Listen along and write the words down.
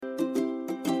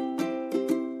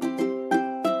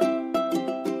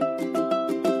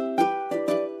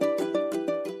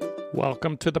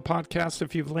Welcome to the podcast.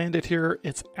 If you've landed here,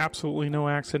 it's absolutely no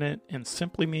accident and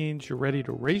simply means you're ready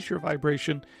to raise your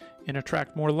vibration and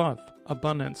attract more love,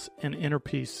 abundance, and inner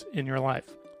peace in your life.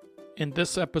 In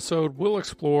this episode, we'll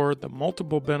explore the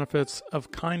multiple benefits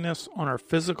of kindness on our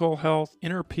physical health,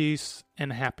 inner peace,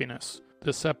 and happiness.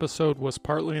 This episode was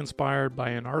partly inspired by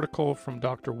an article from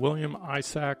Dr. William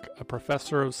Isaac, a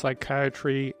professor of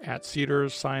psychiatry at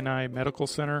Cedars-Sinai Medical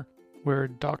Center, where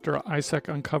Dr. Isaac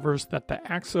uncovers that the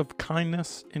acts of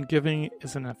kindness and giving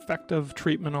is an effective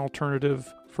treatment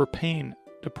alternative for pain,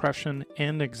 depression,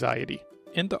 and anxiety.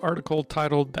 In the article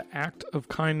titled The Act of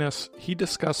Kindness, he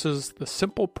discusses the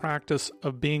simple practice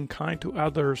of being kind to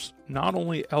others not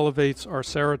only elevates our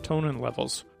serotonin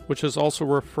levels, which is also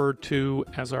referred to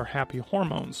as our happy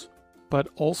hormones, but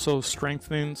also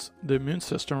strengthens the immune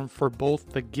system for both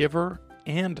the giver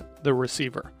and the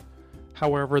receiver.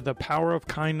 However, the power of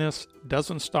kindness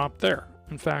doesn't stop there.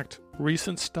 In fact,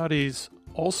 recent studies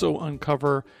also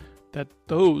uncover that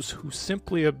those who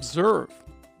simply observe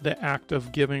the act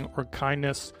of giving or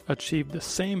kindness achieve the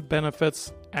same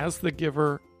benefits as the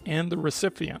giver and the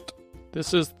recipient.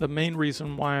 This is the main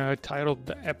reason why I titled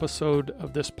the episode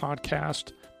of this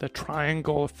podcast The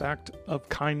Triangle Effect of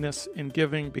Kindness and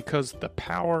Giving, because the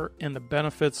power and the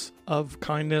benefits of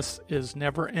kindness is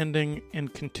never ending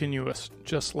and continuous,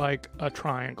 just like a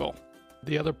triangle.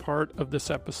 The other part of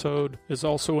this episode is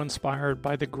also inspired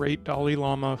by the great Dalai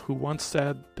Lama, who once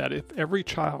said that if every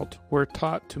child were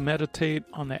taught to meditate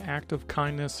on the act of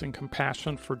kindness and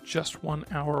compassion for just 1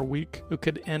 hour a week, it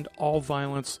could end all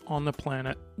violence on the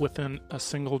planet within a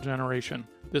single generation.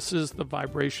 This is the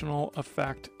vibrational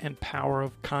effect and power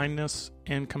of kindness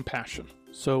and compassion.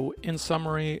 So, in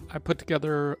summary, I put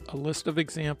together a list of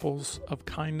examples of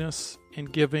kindness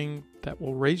and giving that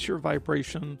will raise your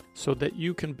vibration so that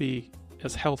you can be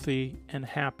as healthy and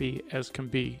happy as can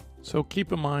be. So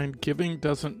keep in mind, giving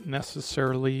doesn't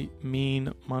necessarily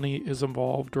mean money is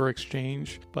involved or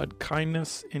exchanged, but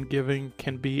kindness and giving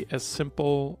can be as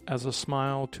simple as a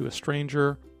smile to a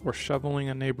stranger or shoveling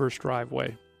a neighbor's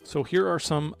driveway. So here are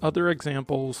some other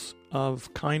examples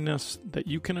of kindness that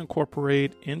you can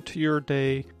incorporate into your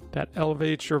day that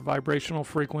elevates your vibrational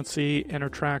frequency and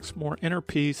attracts more inner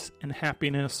peace and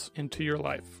happiness into your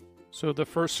life. So the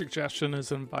first suggestion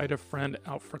is invite a friend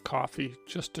out for coffee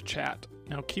just to chat.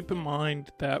 Now keep in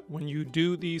mind that when you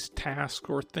do these tasks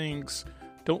or things,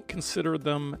 don't consider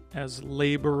them as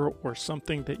labor or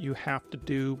something that you have to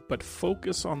do, but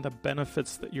focus on the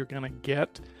benefits that you're going to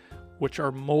get, which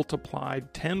are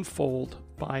multiplied tenfold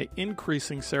by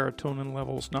increasing serotonin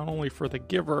levels, not only for the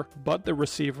giver, but the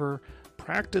receiver.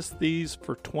 Practice these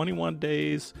for 21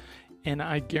 days, and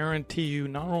I guarantee you,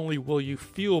 not only will you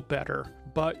feel better,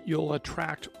 but you'll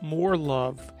attract more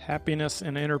love, happiness,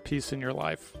 and inner peace in your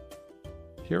life.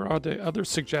 Here are the other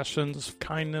suggestions of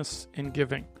kindness and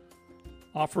giving.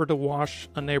 Offer to wash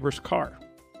a neighbor's car.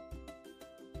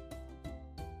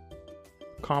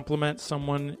 Compliment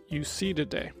someone you see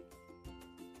today.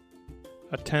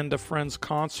 Attend a friend's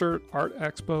concert, art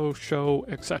expo, show,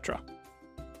 etc.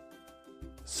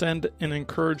 Send an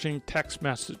encouraging text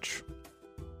message.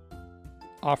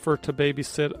 Offer to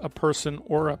babysit a person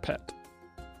or a pet.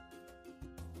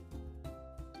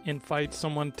 Invite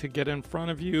someone to get in front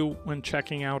of you when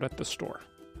checking out at the store.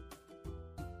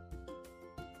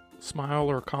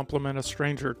 Smile or compliment a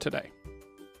stranger today.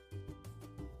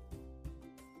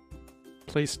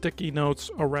 Place sticky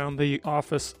notes around the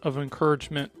office of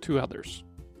encouragement to others.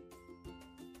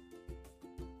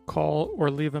 Call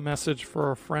or leave a message for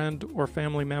a friend or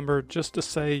family member just to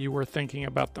say you were thinking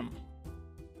about them.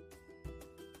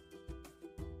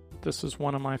 This is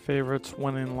one of my favorites.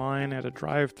 When in line at a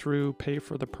drive-thru, pay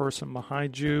for the person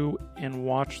behind you and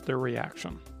watch their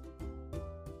reaction.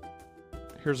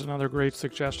 Here's another great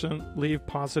suggestion. Leave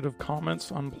positive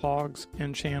comments on blogs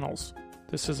and channels.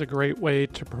 This is a great way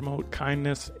to promote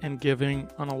kindness and giving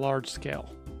on a large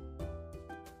scale.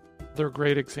 Another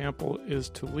great example is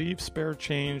to leave spare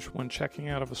change when checking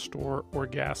out of a store or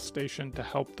gas station to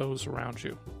help those around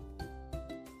you.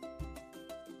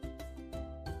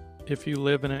 If you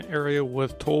live in an area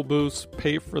with toll booths,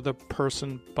 pay for the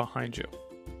person behind you.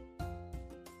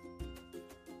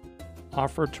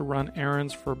 Offer to run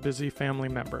errands for busy family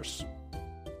members.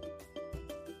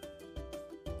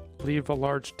 Leave a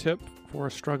large tip for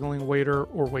a struggling waiter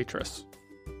or waitress.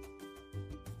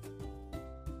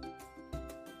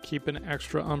 Keep an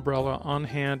extra umbrella on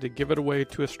hand to give it away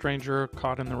to a stranger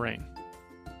caught in the rain.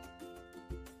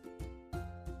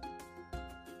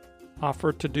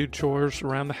 Offer to do chores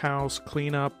around the house,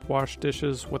 clean up, wash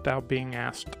dishes without being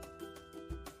asked.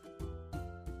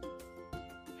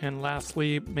 And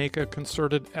lastly, make a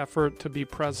concerted effort to be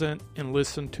present and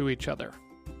listen to each other.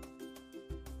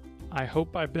 I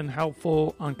hope I've been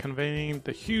helpful on conveying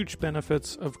the huge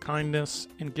benefits of kindness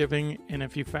and giving, and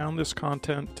if you found this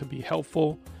content to be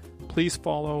helpful, please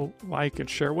follow, like, and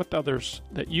share with others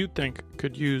that you think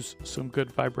could use some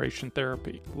good vibration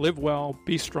therapy. Live well,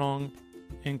 be strong,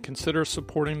 and consider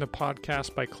supporting the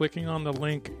podcast by clicking on the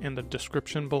link in the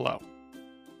description below.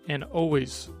 And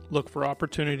always look for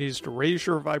opportunities to raise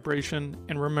your vibration,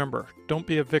 and remember, don't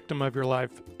be a victim of your life,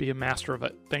 be a master of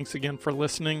it. Thanks again for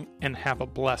listening, and have a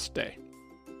blessed day.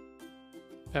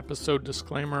 Episode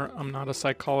disclaimer: I'm not a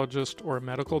psychologist or a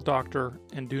medical doctor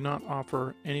and do not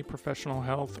offer any professional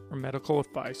health or medical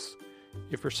advice.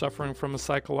 If you're suffering from a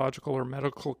psychological or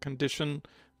medical condition,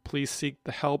 please seek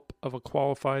the help of a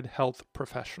qualified health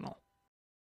professional.